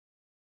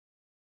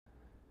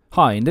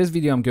Hi, in this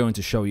video I'm going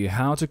to show you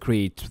how to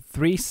create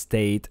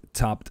three-state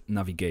tabbed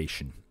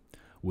navigation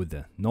with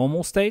the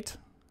normal state,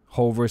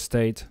 hover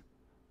state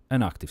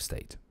and active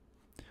state.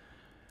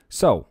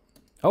 So,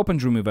 open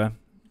Dreamweaver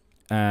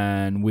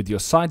and with your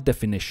site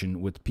definition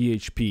with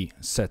PHP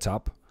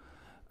setup,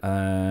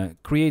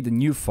 create a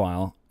new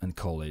file and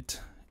call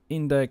it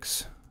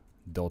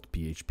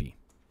index.php.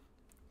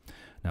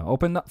 Now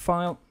open that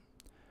file,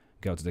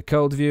 go to the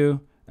code view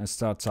and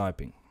start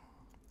typing.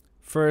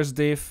 First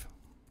div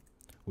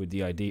with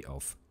the ID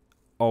of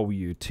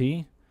OUT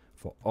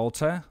for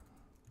alter.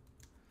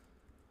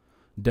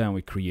 Then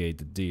we create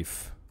the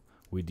div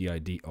with the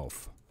ID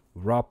of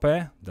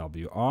wrapper,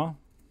 WR.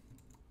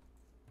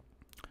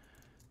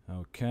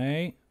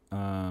 Okay,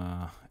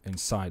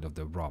 inside of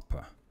the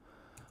wrapper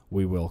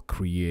we will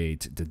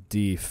create the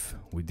div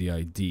with the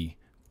ID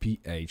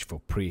PH for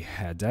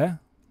pre-header.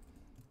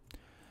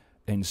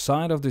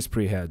 Inside of this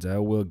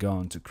pre-header we're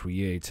going to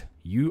create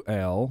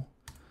UL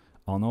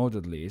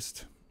unordered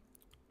list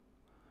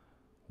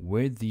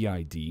with the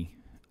ID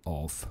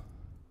of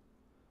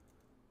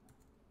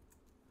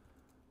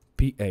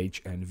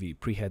PHNV,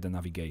 pre-header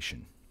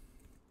navigation.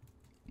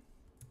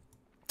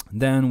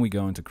 Then we're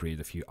going to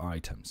create a few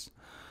items.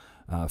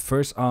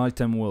 First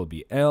item will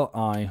be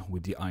LI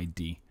with the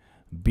ID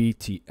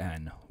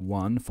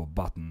BTN1 for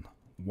button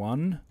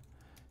 1,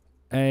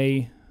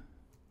 A,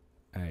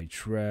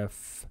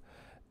 href,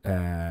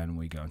 and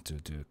we're going to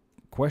do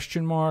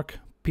question mark,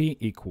 P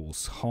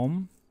equals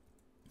home,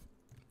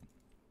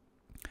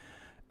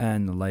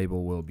 and the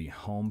label will be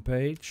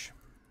homepage.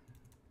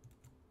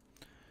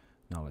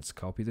 Now let's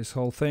copy this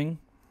whole thing,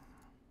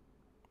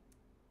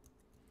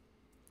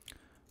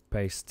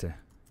 paste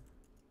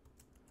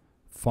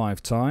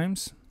 5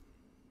 times,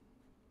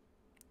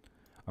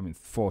 I mean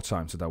 4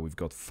 times, so that we've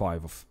got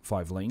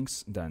 5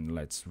 links. Then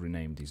let's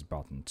rename this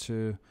button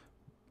to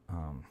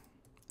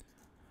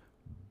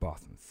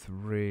button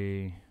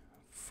 3,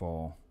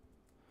 4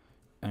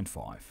 and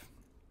 5.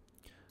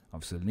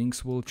 Obviously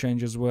links will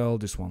change as well.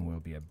 This one will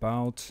be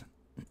about,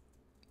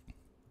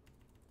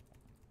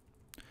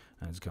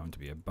 and it's going to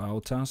be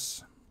about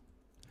us.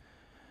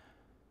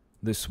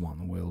 This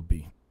one will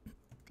be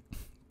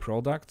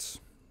products,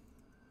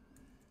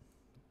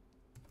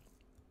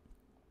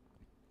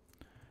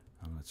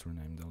 and let's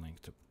rename the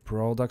link to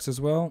products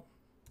as well.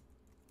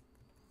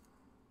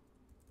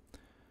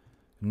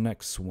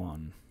 Next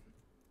one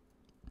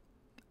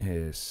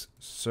is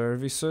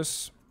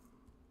services.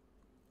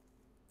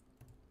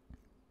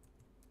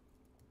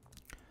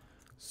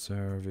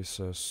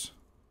 Services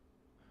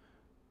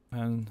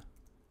and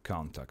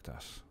contact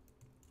us.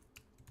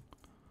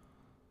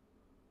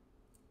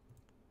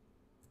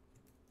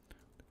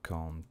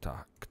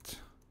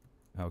 Contact.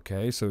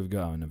 Okay, so we've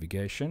got our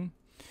navigation.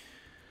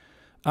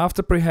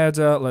 After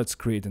pre-header, let's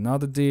create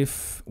another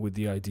div with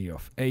the ID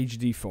of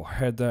HD for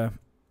header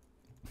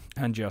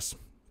and just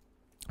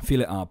fill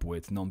it up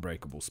with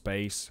non-breakable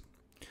space.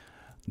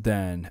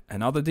 Then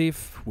another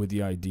div with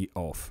the ID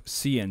of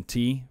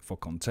CNT for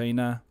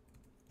container,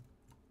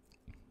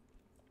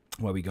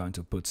 where we're going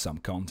to put some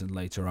content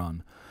later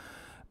on.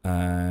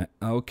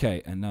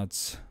 Okay, and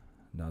that's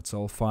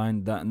all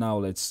fine. Now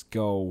let's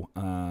go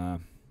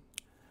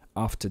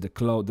after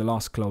the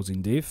last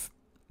closing div,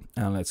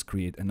 and let's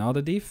create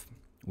another div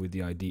with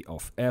the ID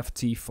of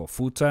FT for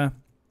footer.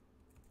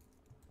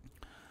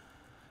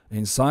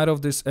 Inside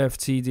of this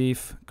FT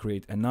div,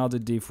 create another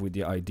div with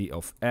the ID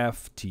of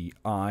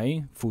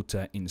FTI,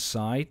 footer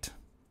inside.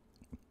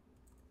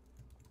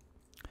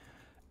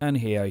 And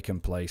here you can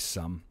place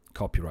some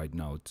copyright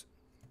note.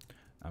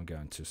 I'm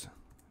going to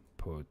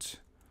put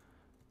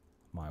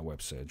my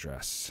website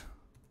address.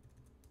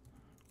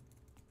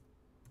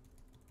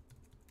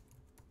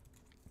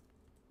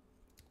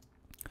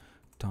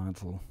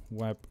 Title,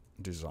 web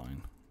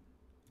design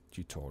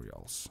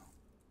tutorials,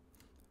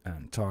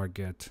 and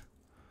target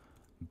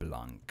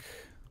blank.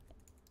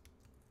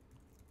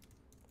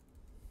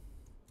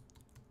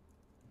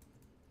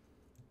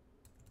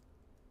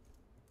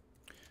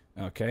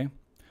 Okay.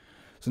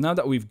 So now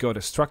that we've got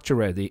a structure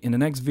ready, in the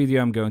next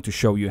video I'm going to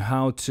show you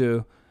how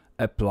to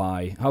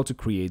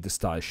create the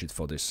style sheet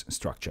for this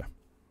structure.